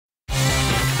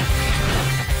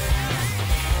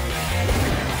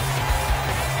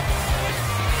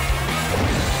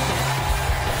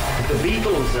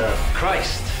people's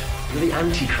Christ. You're the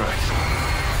Antichrist.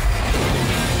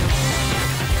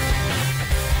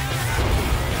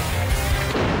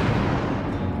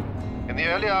 In the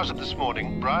early hours of this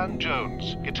morning, Brian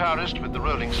Jones, guitarist with the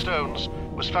Rolling Stones,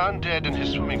 was found dead in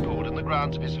his swimming pool in the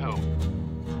grounds of his home.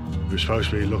 You were supposed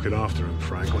to be looking after him,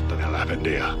 Frank. What the hell happened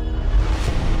here?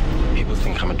 People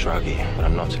think I'm a druggie, but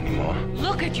I'm not anymore.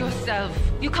 Look at yourself.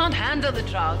 You can't handle the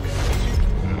drugs.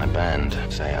 My band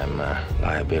say I'm a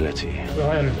liability.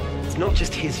 Brian, it's not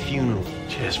just his funeral.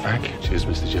 Cheers, Frank. Cheers,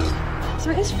 Mr. Jones.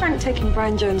 So is Frank taking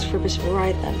Brian Jones for a bit of a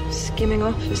ride then? Skimming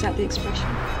off, is that the expression?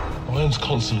 Brian's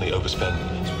constantly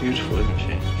overspending. She's beautiful, isn't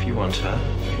she? If you want her,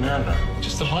 you can have her.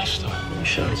 Just a lifestyle. You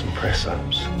show her some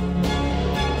press-ups.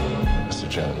 Mr.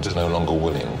 Jones is no longer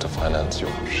willing to finance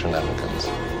your shenanigans.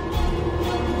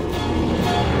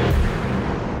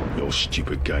 Your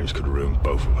stupid games could ruin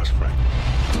both of us, Frank.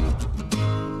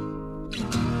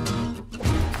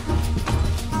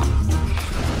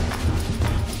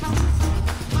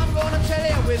 I'm gonna tell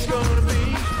you how it's gonna be.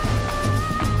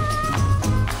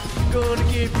 Gonna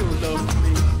give your love to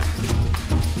me.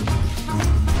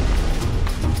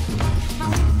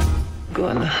 Go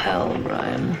in the hell,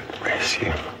 Brian. Race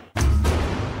you.